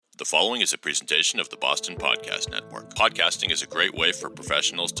The following is a presentation of the Boston Podcast Network. Podcasting is a great way for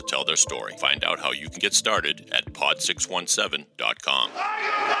professionals to tell their story. Find out how you can get started at pod617.com. Are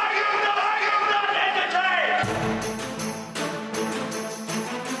you not entertained?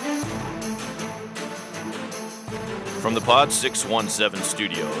 From the Pod 617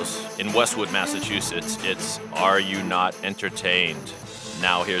 studios in Westwood, Massachusetts, it's Are You Not Entertained?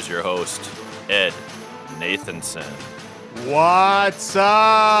 Now here's your host, Ed Nathanson. What's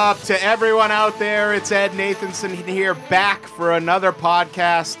up to everyone out there? It's Ed Nathanson here, back for another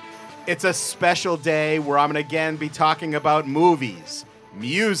podcast. It's a special day where I'm going to again be talking about movies,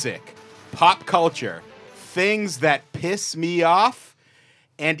 music, pop culture, things that piss me off.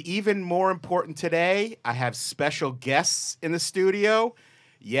 And even more important today, I have special guests in the studio.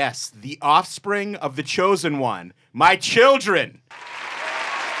 Yes, the offspring of the chosen one, my children.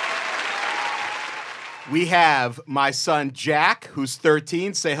 We have my son, Jack, who's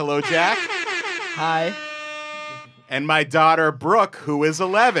 13. Say hello, Jack. Hi. And my daughter, Brooke, who is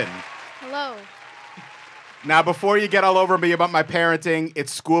 11. Hello. Now, before you get all over me about my parenting,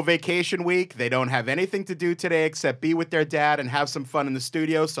 it's school vacation week. They don't have anything to do today except be with their dad and have some fun in the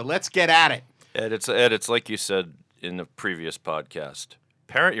studio, so let's get at it. Ed, it's like you said in the previous podcast.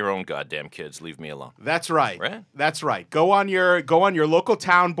 Parent your own goddamn kids. Leave me alone. That's right. Right? That's right. Go on your local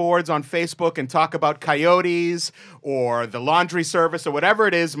town boards on Facebook and talk about coyotes or the laundry service or whatever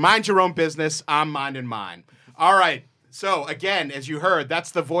it is. Mind your own business. I'm minding mine. All right. So again, as you heard,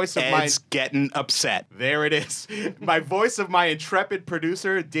 that's the voice of Ed's getting upset. There it is. My voice of my intrepid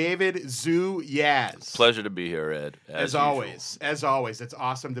producer, David Zoo Yaz. Pleasure to be here, Ed. As always. As always. It's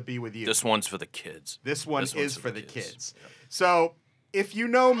awesome to be with you. This one's for the kids. This one is for the kids. Yep. So, if you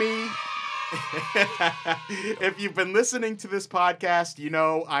know me, if you've been listening to this podcast, you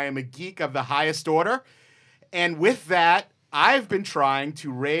know I am a geek of the highest order. And with that, I've been trying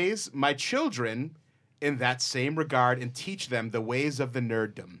to raise my children in that same regard and teach them the ways of the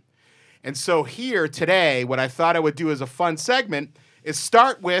nerddom. And so here today, what I thought I would do as a fun segment is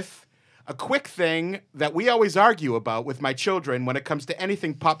start with a quick thing that we always argue about with my children when it comes to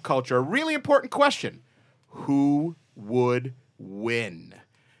anything pop culture. A really important question. Who would win?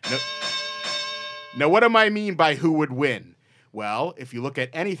 Now, what do I mean by who would win? Well, if you look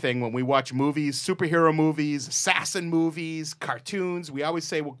at anything, when we watch movies, superhero movies, assassin movies, cartoons, we always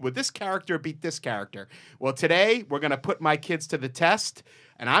say, well, would this character beat this character? Well, today, we're going to put my kids to the test,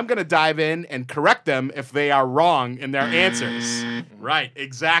 and I'm going to dive in and correct them if they are wrong in their answers. Right,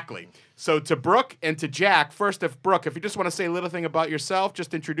 exactly. So to Brooke and to Jack, first, Brooke, if you just want to say a little thing about yourself,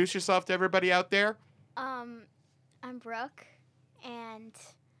 just introduce yourself to everybody out there. I'm Brooke, and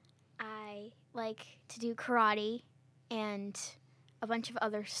I like to do karate and a bunch of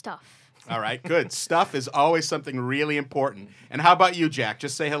other stuff. All right, good. Stuff is always something really important. And how about you, Jack?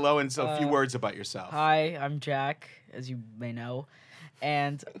 Just say hello and a few words about yourself. Hi, I'm Jack, as you may know,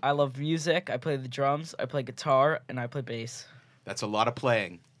 and I love music. I play the drums, I play guitar, and I play bass. That's a lot of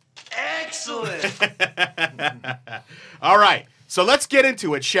playing. Excellent. All right, so let's get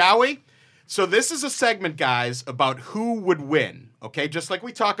into it, shall we? So this is a segment, guys, about who would win, okay? Just like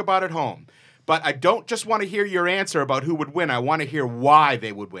we talk about at home. But I don't just want to hear your answer about who would win. I want to hear why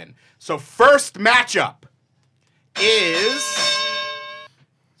they would win. So first matchup is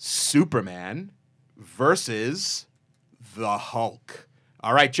Superman versus the Hulk.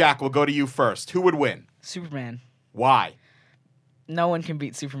 All right, Jack, we'll go to you first. Who would win? Superman. Why? No one can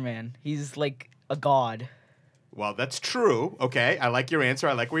beat Superman. He's like a god. Well, that's true. Okay, I like your answer.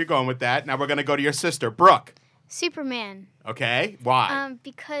 I like where you're going with that. Now we're going to go to your sister, Brooke. Superman. Okay, why?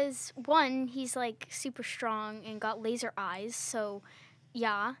 Because one, he's like super strong and got laser eyes, so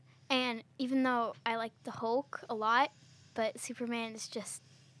yeah. And even though I like the Hulk a lot, but Superman is just,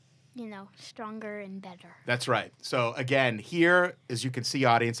 stronger and better. That's right. So again, here, as you can see,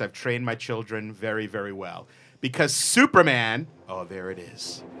 audience, I've trained my children very, very well. Because Superman, oh, there it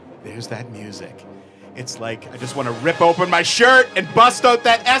is. There's that music. It's like I just want to rip open my shirt and bust out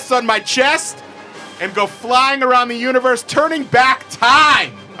that S on my chest and go flying around the universe, turning back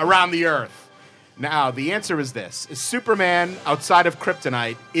time around the Earth. Now, the answer is this. Superman, outside of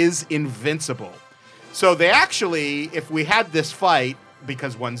kryptonite, is invincible. So they actually, if we had this fight,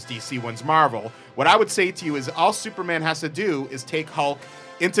 because one's DC, one's Marvel, what I would say to you is all Superman has to do is take Hulk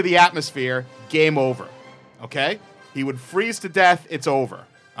into the atmosphere, game over. Okay? He would freeze to death, it's over.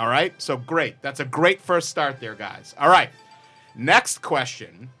 All right? So great. That's a great first start there, guys. All right. Next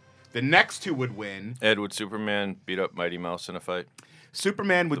question. The next two would win. Ed, would Superman beat up Mighty Mouse in a fight?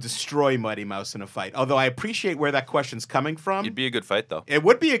 Superman would destroy Mighty Mouse in a fight. Although I appreciate where that question's coming from. It'd be a good fight, though. It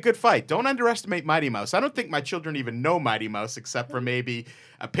would be a good fight. Don't underestimate Mighty Mouse. I don't think my children even know Mighty Mouse except for maybe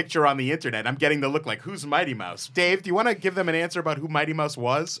a picture on the internet. I'm getting the look like, who's Mighty Mouse? Dave, do you want to give them an answer about who Mighty Mouse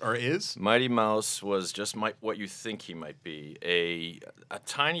was or is? Mighty Mouse was just what you think he might be. A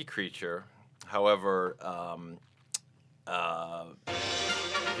tiny creature. However,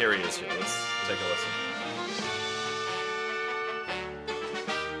 here he is here. Let's take a listen.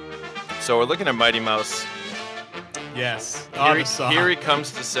 So we're looking at Mighty Mouse. Yes. Here he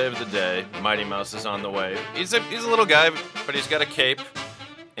comes to save the day. Mighty Mouse is on the way. He's a little guy, but he's got a cape,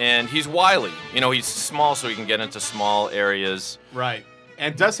 and he's wily. He's small, so he can get into small areas. Right.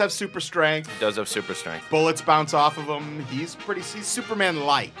 And does have super strength. Does have super strength. Bullets bounce off of him. He's Superman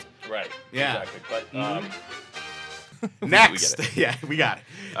light. Right. Yeah. Exactly. But next. We get it. Yeah, we got it.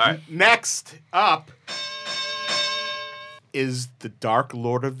 All right. Next up is the Dark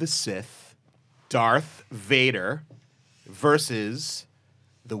Lord of the Sith, Darth Vader, versus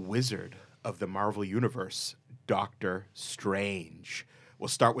the Wizard of the Marvel Universe, Doctor Strange. We'll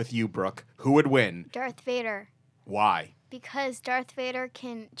start with you, Brooke. Who would win? Darth Vader. Why? Because Darth Vader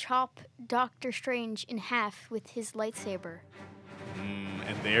can chop Doctor Strange in half with his lightsaber.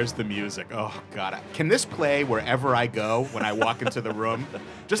 And there's the music. Oh, God. Can this play wherever I go when I walk into the room?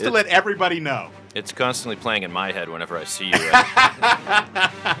 Just to let everybody know. It's constantly playing in my head whenever I see you.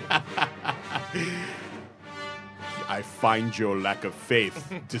 I find your lack of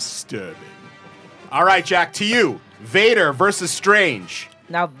faith disturbing. All right, Jack, to you. Vader versus Strange.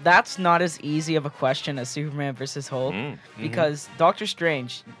 Now, that's not as easy of a question as Superman versus Hulk, because Doctor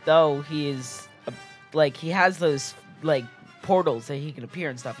Strange, though he is, he has those, portals that he can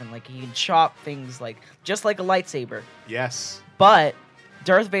appear and stuff, and, he can chop things, just like a lightsaber. Yes. But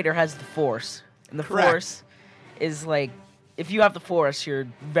Darth Vader has the Force, and the Correct. Force is, if you have the Force, you're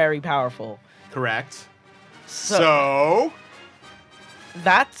very powerful. Correct. So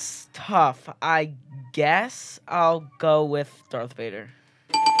that's tough. I guess I'll go with Darth Vader.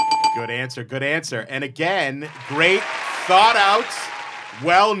 Good answer. Good answer. And again, great thought out,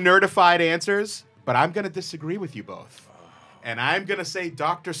 well nerdified answers, but I'm going to disagree with you both. And I'm going to say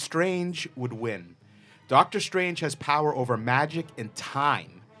Doctor Strange would win. Doctor Strange has power over magic and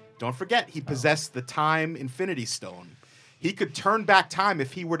time. Don't forget, he possessed the Time Infinity Stone. He could turn back time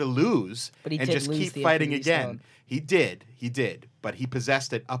if he were to lose But he and did just lose keep the fighting Infinity again. Stone. He did. But he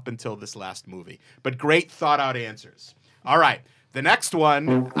possessed it up until this last movie. But great thought out answers. All right. The next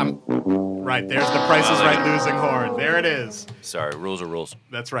one, right, there's the Price is Right losing horn. There it is. Sorry, rules are rules.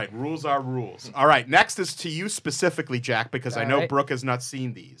 That's right. Rules are rules. All right. Next is to you specifically, Jack, because I know right. Brooke has not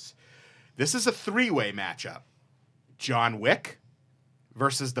seen these. This is a three-way matchup. John Wick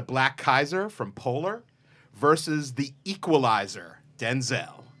versus the Black Kaiser from Polar versus the Equalizer,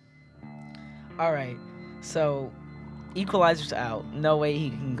 Denzel. All right. So, Equalizer's out. No way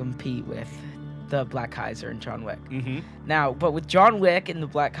he can compete with the Black Kaiser and John Wick. Mm-hmm. Now, but with John Wick and the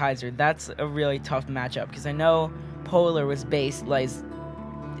Black Kaiser, that's a really tough matchup because I know Polar was based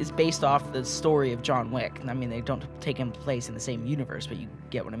off the story of John Wick. I mean, they don't take in place in the same universe, but you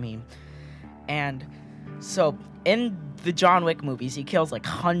get what I mean. And so in the John Wick movies, he kills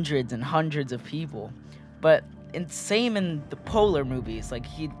hundreds and hundreds of people, but same in the Polar movies,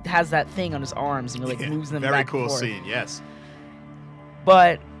 he has that thing on his arms and he moves them very back cool and forth. scene, yes.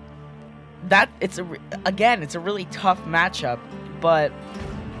 But it's a really tough matchup, but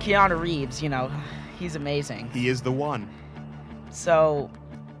Keanu Reeves, he's amazing. He is the one. So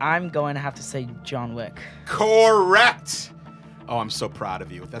I'm going to have to say John Wick. Correct. Oh, I'm so proud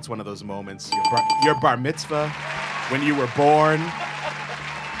of you. That's one of those moments. Your bar mitzvah, when you were born,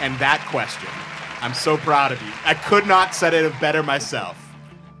 and that question. I'm so proud of you. I could not set it better myself.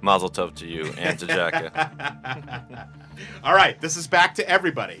 Mazel tov to you and to Jacka. All right, this is back to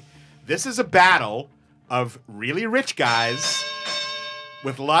everybody. This is a battle of really rich guys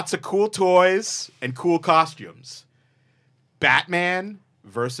with lots of cool toys and cool costumes. Batman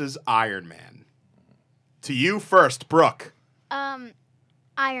versus Iron Man. To you first, Brooke.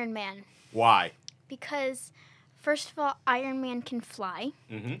 Iron Man. Why? Because, first of all, Iron Man can fly.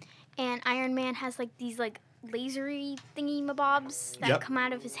 Mm-hmm. And Iron Man has these lasery thingy-mabobs that come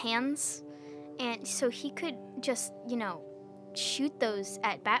out of his hands. And so he could just, shoot those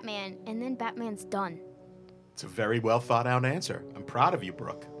at Batman, and then Batman's done. It's a very well thought out answer. I'm proud of you,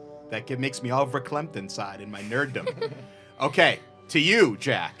 Brooke. That makes me all verklempt inside in my nerddom. Okay, to you,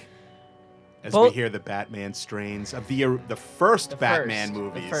 Jack. As we hear the Batman strains of the first Batman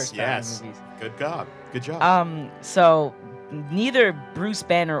movies. The first yes. Batman movies. Good job. Good job. So neither Bruce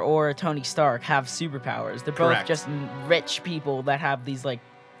Banner or Tony Stark have superpowers. They're Correct. both just rich people that have these like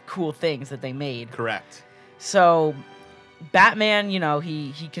cool things that they made. Correct. So Batman,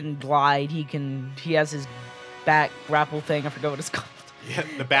 he can glide. He has his bat grapple thing. I forgot what it's called. Yeah,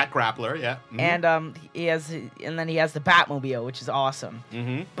 the Bat Grappler, yeah. Mhm. And he has the Batmobile, which is awesome.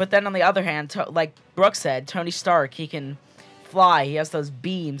 Mhm. But then on the other hand, like Brooke said, Tony Stark, he can fly. He has those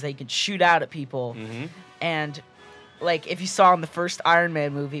beams that he can shoot out at people. Mhm. And like if you saw in the first Iron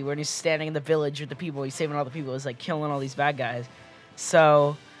Man movie when he's standing in the village with the people, he's saving all the people, he's like killing all these bad guys.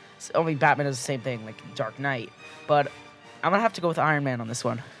 So I mean, Batman does the same thing, like Dark Knight. But I'm gonna have to go with Iron Man on this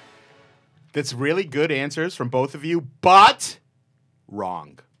one. That's really good answers from both of you, but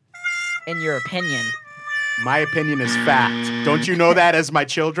wrong. In your opinion. My opinion is fact. Don't you know that as my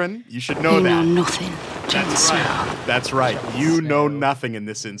children? You should know You that. know nothing, Jon That's Snow. right. That's right. You know nothing in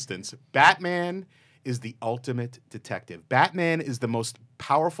this instance. Batman is the ultimate detective. Batman is the most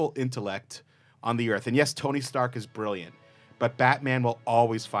powerful intellect on the earth. And yes, Tony Stark is brilliant, but Batman will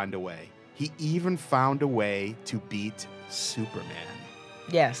always find a way. He even found a way to beat Superman.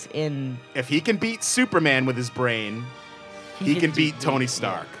 Yes, If he can beat Superman with his brain, he can beat Tony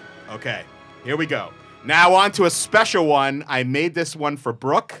Stark. Okay, here we go. Now on to a special one. I made this one for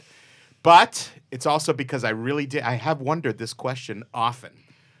Brooke, but it's also because I have wondered this question often.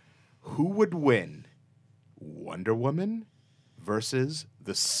 Who would win, Wonder Woman versus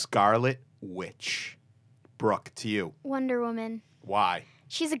the Scarlet Witch? Brooke, to you. Wonder Woman. Why?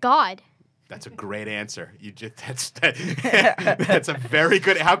 She's a god. That's a great answer. That's a very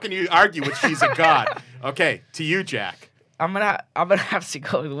good. How can you argue with she's a god? Okay, to you, Jack. I'm gonna have to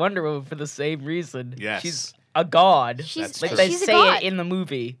go with Wonder Woman for the same reason. Yes. She's a god. She's, That's Like true. they she's a say god. it in the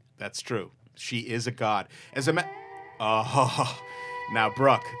movie. That's true. She is a god. Now,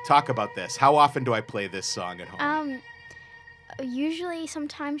 Brooke, talk about this. How often do I play this song at home? Usually,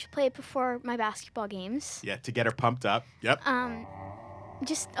 sometimes play it before my basketball games. Yeah, to get her pumped up. Yep.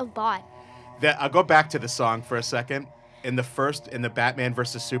 Just a lot. I'll go back to the song for a second. In the Batman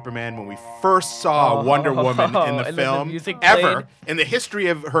versus Superman, when we first saw Wonder Woman in the and then the film, music ever played. in the history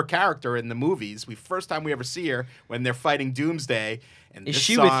of her character in the movies, first time we ever see her when they're fighting Doomsday. And Is this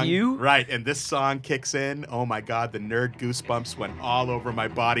she with song- you? Right, and this song kicks in. Oh my God, the nerd goosebumps went all over my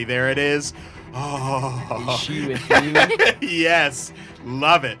body. There it is. Oh, Is she with you? yes,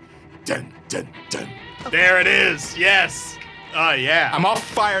 love it. Dun dun dun. There it is. Yes. Oh yeah. I'm all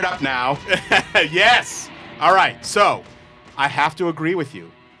fired up now. Yes. All right. So I have to agree with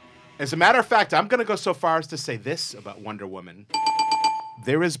you. As a matter of fact, I'm going to go so far as to say this about Wonder Woman.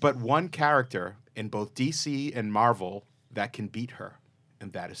 There is but one character in both DC and Marvel that can beat her,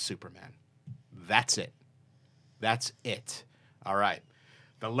 and that is Superman. That's it. That's it. All right.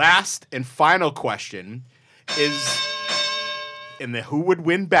 The last and final question is, in the who would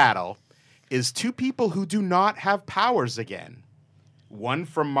win battle, is two people who do not have powers again. One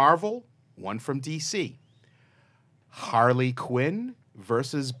from Marvel, one from DC. Harley Quinn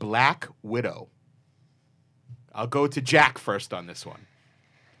versus Black Widow. I'll go to Jack first on this one.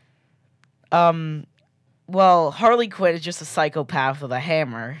 Well, Harley Quinn is just a psychopath with a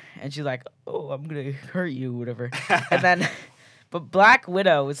hammer, and she's like, "Oh, I'm gonna hurt you," whatever. And then, but Black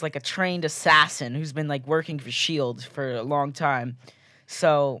Widow is like a trained assassin who's been like working for Shield for a long time.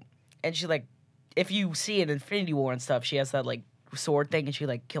 So, and she like, if you see in Infinity War and stuff, she has that like sword thing, and she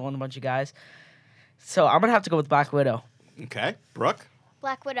like killing a bunch of guys. So I'm gonna have to go with Black Widow. Okay. Brooke?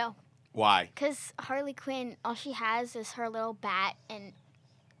 Black Widow. Why? Because Harley Quinn, all she has is her little bat and,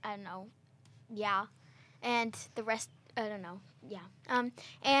 I don't know, yeah. And the rest, I don't know, yeah.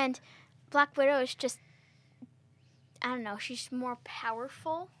 And Black Widow is just, I don't know, she's more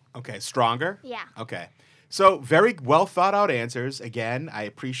powerful. Okay. Stronger? Yeah. Okay. So, very well thought out answers. Again, I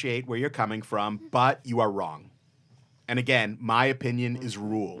appreciate where you're coming from, but you are wrong. And again, my opinion is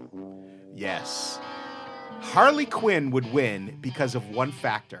rule. Yes. Harley Quinn would win because of one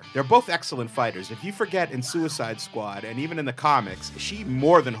factor. They're both excellent fighters. If you forget in Suicide Squad and even in the comics, she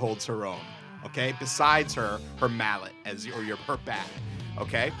more than holds her own. Okay? Besides her mallet her bat.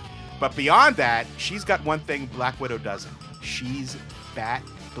 Okay? But beyond that, she's got one thing Black Widow doesn't. She's bat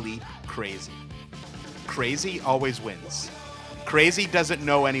bleep crazy. Crazy always wins. Crazy doesn't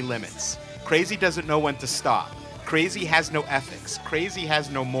know any limits. Crazy doesn't know when to stop. Crazy has no ethics. Crazy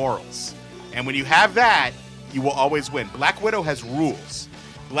has no morals. And when you have that, you will always win. Black Widow has rules.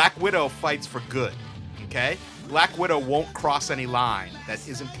 Black Widow fights for good. Okay? Black Widow won't cross any line that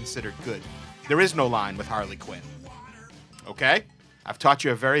isn't considered good. There is no line with Harley Quinn. Okay? I've taught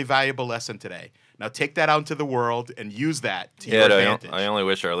you a very valuable lesson today. Now take that out into the world and use that to your advantage. I only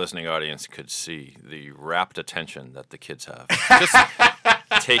wish our listening audience could see the rapt attention that the kids have. Just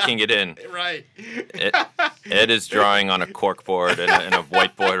taking it in. Right. Ed is drawing on a corkboard and a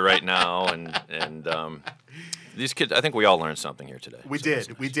whiteboard right now, and these kids, I think we all learned something here today. We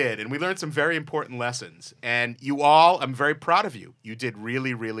did. And we learned some very important lessons. And you all, I'm very proud of you. You did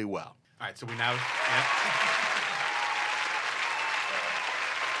really, really well. All right, so we now... Yeah.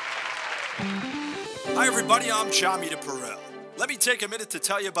 Hi, everybody. I'm Chamita Perel. Let me take a minute to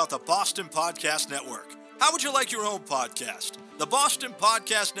tell you about the Boston Podcast Network. How would you like your own podcast? The Boston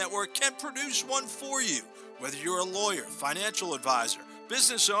Podcast Network can produce one for you, whether you're a lawyer, financial advisor,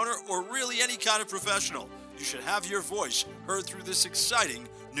 business owner, or really any kind of professional. You should have your voice heard through this exciting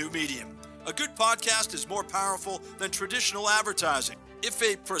new medium. A good podcast is more powerful than traditional advertising. If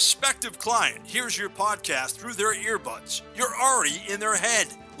a prospective client hears your podcast through their earbuds, you're already in their head,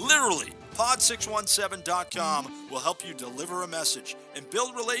 literally. Pod617.com will help you deliver a message and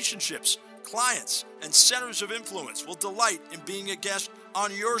build relationships. Clients and centers of influence will delight in being a guest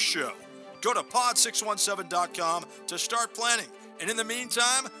on your show. Go to pod617.com to start planning. And in the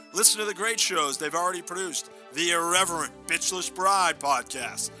meantime, listen to the great shows they've already produced. The Irreverent Bitchless Bride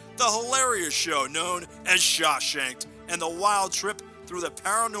podcast, the hilarious show known as Shawshanked, and the wild trip through the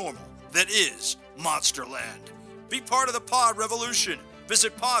paranormal that is Monsterland. Be part of the pod revolution.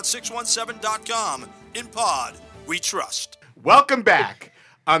 Visit pod617.com. In Pod, we trust. Welcome back.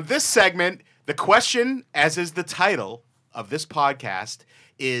 On this segment, the question, as is the title of this podcast,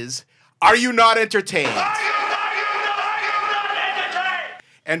 is, are you not entertained?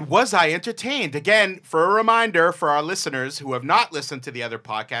 And was I entertained? Again, for a reminder for our listeners who have not listened to the other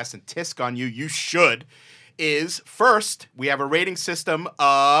podcasts, and tisk on you, you should, is first, we have a rating system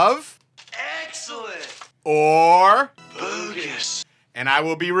of... Excellent. Or... Bogus. And I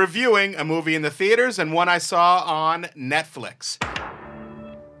will be reviewing a movie in the theaters and one I saw on Netflix.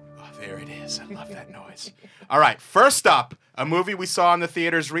 Oh, there it is. I love that noise. All right, first up, a movie we saw in the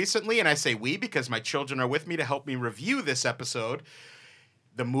theaters recently, and I say we because my children are with me to help me review this episode.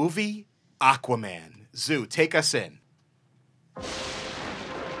 The movie Aquaman. Zoo, take us in.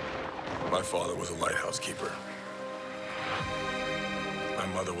 My father was a lighthouse keeper. My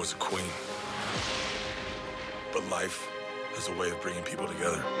mother was a queen. But life has a way of bringing people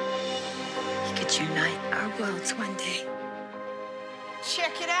together. We could unite our worlds one day.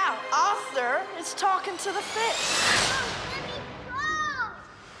 Check it out. Arthur is talking to the fish.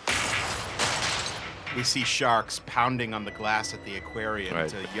 We see sharks pounding on the glass at the aquarium Right.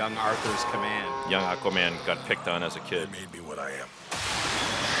 to young Arthur's command. Young Aquaman got picked on as a kid. It made me what I am.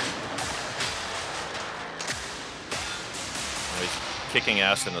 He's kicking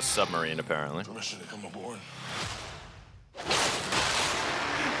ass in a submarine, apparently. Permission to come aboard.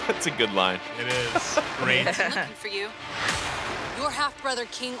 That's a good line. It is. Great. Looking for you. Your half-brother,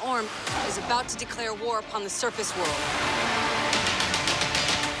 King Orm, is about to declare war upon the surface world.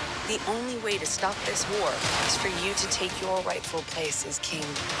 The only way to stop this war is for you to take your rightful place as king.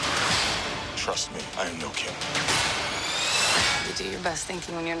 Trust me, I am no king. You do your best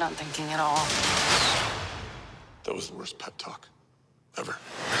thinking when you're not thinking at all. That was the worst pep talk ever.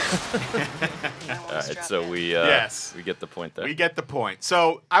 All right, so we Yes. we get the point there. We get the point.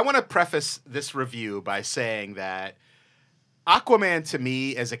 So I want to preface this review by saying that Aquaman to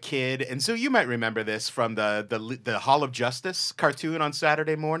me as a kid, and so you might remember this from the Hall of Justice cartoon on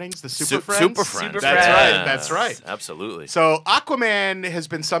Saturday mornings, the Super Friends. Super Friends. That's Yes, right. That's right. Absolutely. So Aquaman has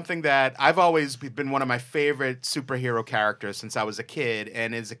been something that I've always been one of my favorite superhero characters since I was a kid.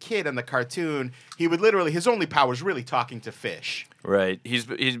 And as a kid in the cartoon, he would literally, his only power was really talking to fish. Right. He's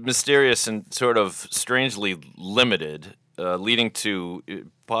mysterious and sort of strangely limited, leading to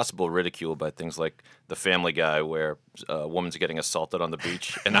possible ridicule by things like The Family Guy, where a woman's getting assaulted on the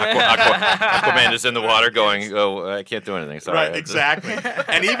beach, and Aquaman is in the water going, "Oh, I can't do anything." Sorry. Right, exactly.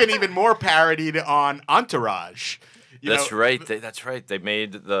 And even more parodied on Entourage. That's right. That's right. They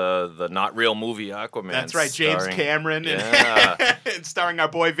made the not real movie Aquaman. That's right. James starring- Cameron and, Yeah. and starring our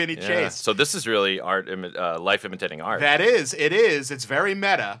boy Vinny Yeah. Chase. So this is really art, life imitating art. That is. It is. It's very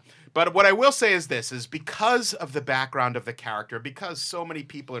meta. But what I will say is this, is because of the background of the character, because so many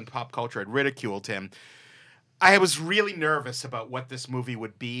people in pop culture had ridiculed him, I was really nervous about what this movie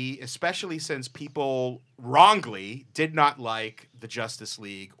would be, especially since people wrongly did not like the Justice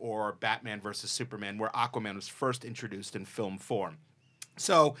League or Batman versus Superman, where Aquaman was first introduced in film form.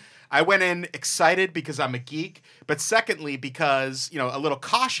 So I went in excited because I'm a geek, but secondly because, a little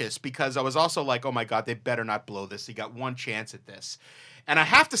cautious because I was also like, oh my God, they better not blow this. He got one chance at this. And I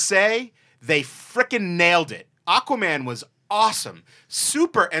have to say, they frickin' nailed it. Aquaman was awesome,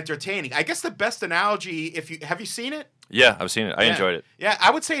 super entertaining. I guess the best analogy, have you seen it? Yeah, I've seen it. I enjoyed it. Yeah, I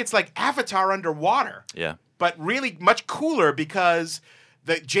would say it's like Avatar underwater. Yeah. But really much cooler because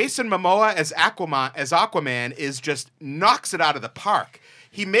the Jason Momoa as Aquaman is just knocks it out of the park.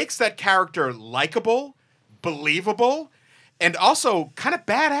 He makes that character likable, believable, and also kind of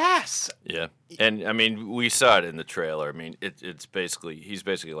badass. Yeah. And I mean, we saw it in the trailer. I mean, he's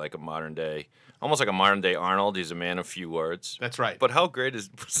basically like almost like a modern day Arnold. He's a man of few words. That's right. But how great is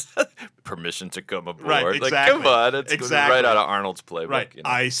permission to come aboard? Right, Like, exactly. come on, it's right out of Arnold's playbook. Right. You know?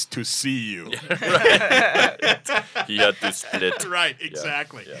 Ice to see you. He had to split. Right,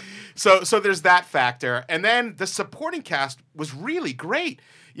 exactly. Yeah. So there's that factor. And then the supporting cast was really great.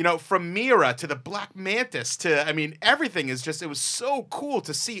 You know, from Mira to the Black Mantis to, I mean, everything is just, it was so cool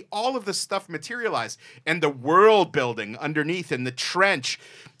to see all of this stuff materialize. And the world building underneath in the trench,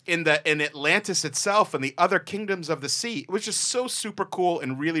 in Atlantis itself and the other kingdoms of the sea. It was just so super cool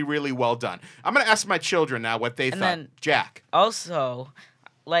and really, really well done. I'm going to ask my children now what they thought. Then Jack. Also,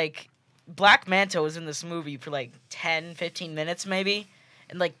 like, Black Manta was in this movie for like 10, 15 minutes maybe.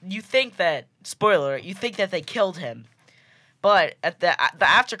 And like, you think that they killed him. But at the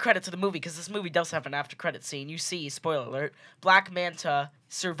after credits of the movie, because this movie does have an after credit scene, you see, spoiler alert, Black Manta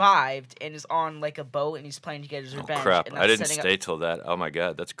survived and is on like a boat and he's planning to get his revenge. Oh crap! And I didn't stay till that. Oh my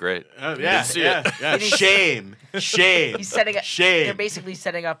god, that's great. Yeah. Shame. He's setting up. Shame. They're basically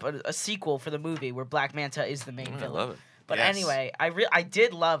setting up a sequel for the movie where Black Manta is the main villain. I love it. But Yes. anyway, I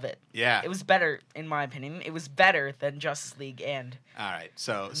did love it. Yeah. It was better, in my opinion. It was better than Justice League and... All right.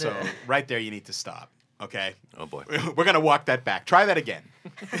 So right there you need to stop. Okay? Oh boy. We're going to walk that back. Try that again.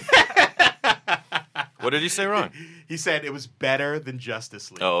 What did he say wrong? He said it was better than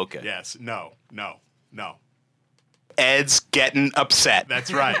Justice League. Oh, okay. Yes. No. Ed's getting upset.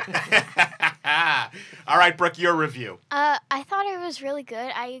 That's right. All right, Brooke, your review. I thought it was really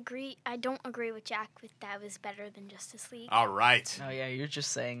good. I agree. I don't agree with Jack with that it was better than Justice League. All right. Oh, yeah, you're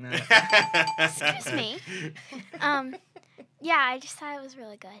just saying that. Excuse me. Yeah, I just thought it was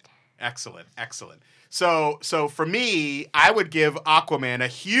really good. Excellent. So for me, I would give Aquaman a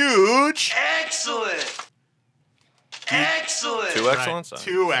huge... Excellent. Excellent. Two excellence?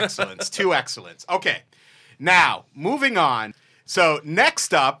 Right. Two excellence. Okay. Now, moving on. So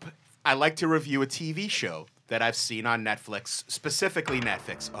next up, I like to review a TV show that I've seen on Netflix, specifically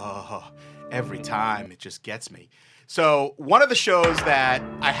Netflix. Oh, every time it just gets me. So one of the shows that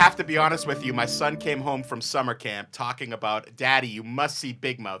I have to be honest with you, my son came home from summer camp talking about, Daddy, you must see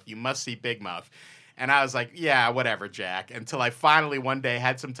Big Mouth. You must see Big Mouth. And I was like, yeah, whatever, Jack. Until I finally one day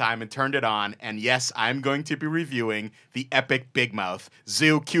had some time and turned it on. And yes, I'm going to be reviewing the epic Big Mouth.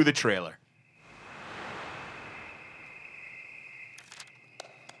 Zoo, cue the trailer.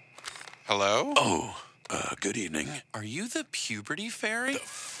 Hello? Oh, good evening. Are you the puberty fairy? The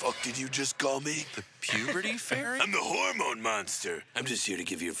fuck did you just call me? The puberty fairy? I'm the hormone monster. I'm just here to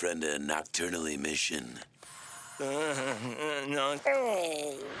give your friend a nocturnal emission. So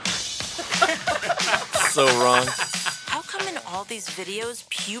wrong. How come in all these videos,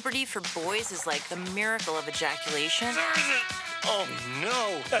 puberty for boys is like the miracle of ejaculation? Oh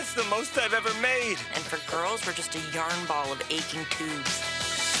no, that's the most I've ever made. And for girls, we're just a yarn ball of aching tubes.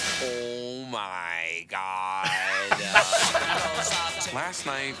 Oh my god. Last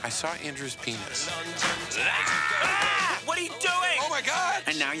night, I saw Andrew's penis. What are you doing? Oh my god!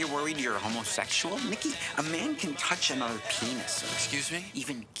 And now you're worried you're homosexual? Mickey, a man can touch another penis. Excuse me?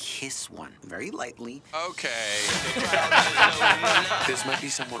 Even kiss one, very lightly. Okay. This might be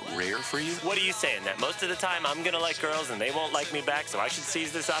somewhat rare for you. What are you saying? That most of the time I'm gonna like girls and they won't like me back, so I should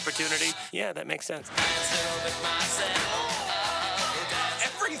seize this opportunity? Yeah, that makes sense.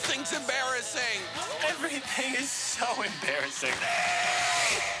 Everything's embarrassing. Everything is so embarrassing.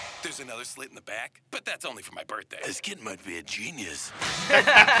 There's another slit in the back, but that's only for my birthday. This kid might be a genius. All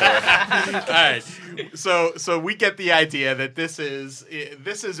right. So we get the idea that this is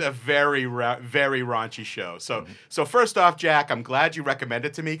a very raunchy show. So first off, Jack, I'm glad you recommended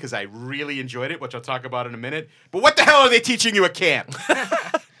it to me because I really enjoyed it, which I'll talk about in a minute. But what the hell are they teaching you at camp?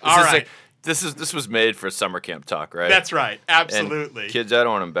 All right. This was made for summer camp talk, right? That's right. Absolutely. And kids, I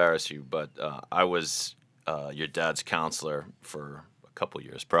don't want to embarrass you, but I was your dad's counselor for a couple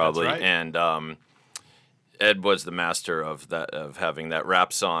years, probably. That's right. And Ed was the master of having that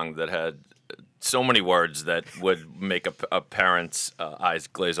rap song that had so many words that would make a parent's eyes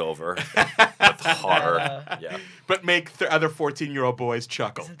glaze over with horror. Yeah. But make other 14-year-old boys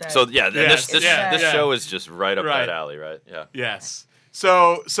chuckle. So this show is just right up that alley, right? Yeah. Yes.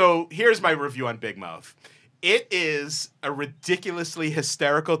 So here's my review on Big Mouth. It is a ridiculously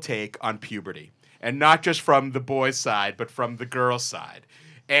hysterical take on puberty. and not just from the boys' side, but from the girls' side.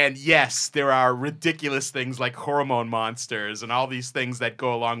 And yes, there are ridiculous things like hormone monsters and all these things that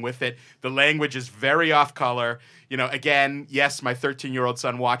go along with it. The language is very off color. You know, again, yes, my 13-year-old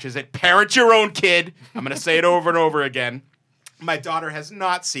son watches it. Parent your own kid. I'm going to say it over and over again. My daughter has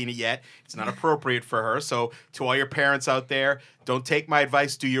not seen it yet. It's not appropriate for her. So to all your parents out there, don't take my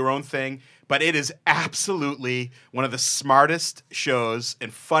advice. Do your own thing. But it is absolutely one of the smartest shows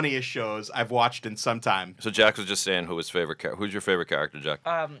and funniest shows I've watched in some time. So Jack was just saying who's your favorite character, Jack?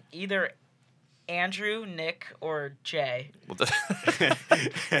 Either Andrew, Nick, or Jay.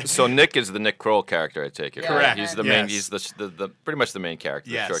 So Nick is the Nick Kroll character, I take it. Yeah. Correct. Right? He's the main. He's the pretty much the main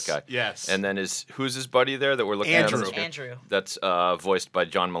character, Yes. the short guy. Yes. And then who's his buddy there that we're looking Andrew. at? Andrew. That's voiced by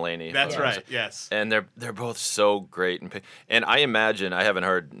John Mulaney. That's right. Yes. And they're both so great, and I imagine, I haven't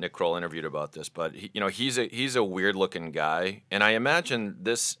heard Nick Kroll interviewed about this, but he's a weird looking guy, and I imagine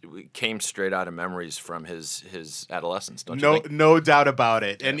this came straight out of memories from his adolescence. Don't you think? No doubt about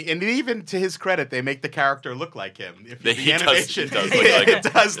it. And even to his credit, they make the character look like him. If the animation does look like him. it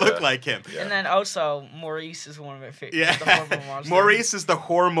does look like him. Yeah. And then also Maurice is one of my favorites. Yeah. The hormone monster. Maurice is the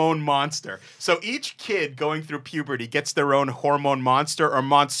hormone monster. So each kid going through puberty gets their own hormone monster or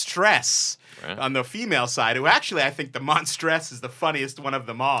monstress. Right. On the female side, who actually I think the monstress is the funniest one of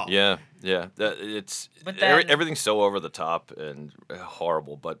them all. Yeah. Everything's so over the top and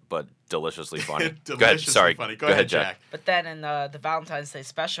horrible, but deliciously funny. Deliciously funny. Go ahead, Jack. But then in the Valentine's Day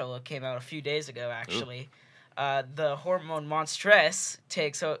special, it came out a few days ago. Actually, the hormone monstress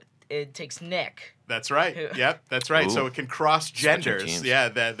takes Nick. That's right. Yep, that's right. Ooh. So it can cross genders. Yeah.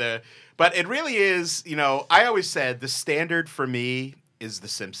 But it really is. You know, I always said the standard for me is The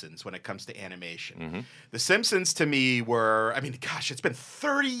Simpsons when it comes to animation. Mm-hmm. The Simpsons to me were, it's been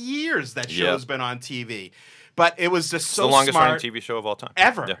 30 years that show's been on TV. But it was just so smart. It's the longest running TV show of all time.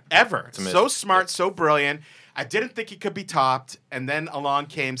 Ever. It's amazing. So smart, so brilliant. I didn't think it could be topped. And then along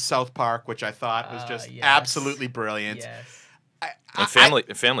came South Park, which I thought was just absolutely brilliant. Yes. And Family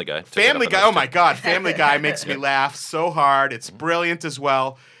Guy. Family Guy. Oh, my God. Family Guy makes me laugh so hard. It's brilliant as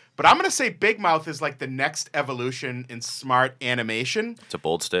well. But I'm going to say Big Mouth is like the next evolution in smart animation. It's a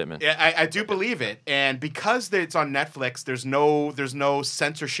bold statement. I do believe it. And because it's on Netflix, there's no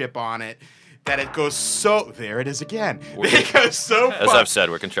censorship on it, that it goes so... There it is again. It goes so far. As I've said,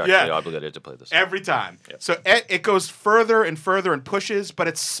 we're contractually obligated to play this. Every time. Yep. So it goes further and further and pushes, but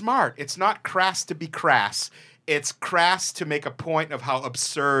it's smart. It's not crass to be crass. It's crass to make a point of how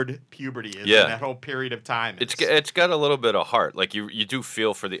absurd puberty is in that whole period of time. It's got a little bit of heart. Like you do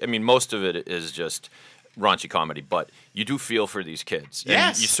feel for the... I mean, most of it is just raunchy comedy, but you do feel for these kids.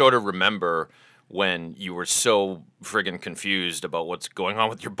 Yes. And you sort of remember when you were so friggin' confused about what's going on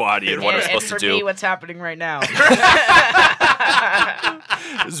with your body and what it's supposed to do. And for me, what's happening right now.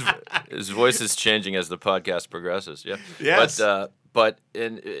 His voice is changing as the podcast progresses. Yeah. Yes. But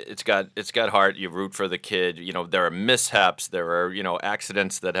it's got heart. You root for the kid. You know, there are mishaps. There are,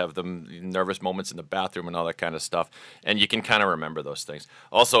 accidents that have them nervous moments in the bathroom and all that kind of stuff. And you can kind of remember those things.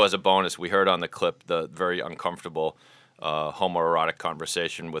 Also, as a bonus, we heard on the clip the very uncomfortable homoerotic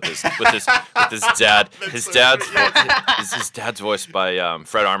conversation with his dad. His dad's voiced by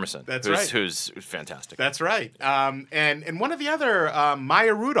Fred Armisen. That's right. Who's fantastic. That's right. And one of the other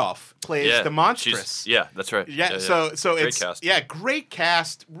Maya Rudolph plays the monstress. That's right. Yeah. So great it's cast. Great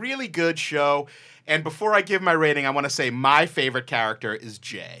cast, really good show. And before I give my rating, I want to say my favorite character is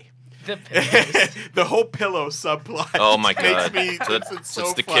Jay. The pillows. The whole pillow subplot. Oh my God! Makes me, so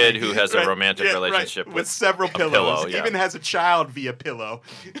it's the funny. kid who has a romantic relationship with several pillows. Pillow, yeah. Even has a child via pillow.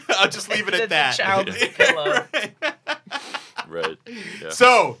 I'll just leave it at that. Child via pillow. Right. Yeah.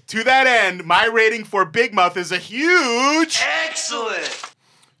 So to that end, my rating for Big Mouth is a huge Excellent.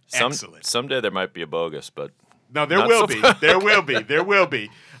 Excellent. Someday there might be a bogus, but no, there will be. There will be. There will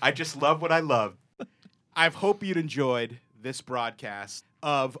be. I just love what I love. I hope you'd enjoyed this broadcast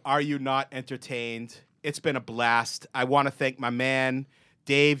of Are You Not Entertained? It's been a blast. I want to thank my man,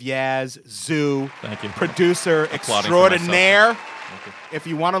 Dave Yaz, Zoo. Thank you. Producer extraordinaire. If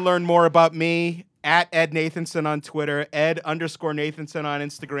you want to learn more about me, at Ed Nathanson on Twitter, Ed_Nathanson on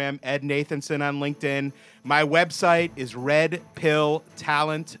Instagram, Ed Nathanson on LinkedIn. My website is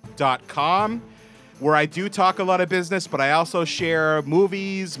redpilltalent.com, where I do talk a lot of business, but I also share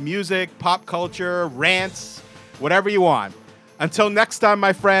movies, music, pop culture, rants, whatever you want. Until next time,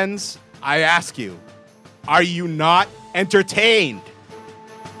 my friends, I ask you, are you not entertained?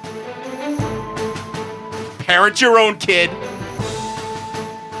 Parent your own kid.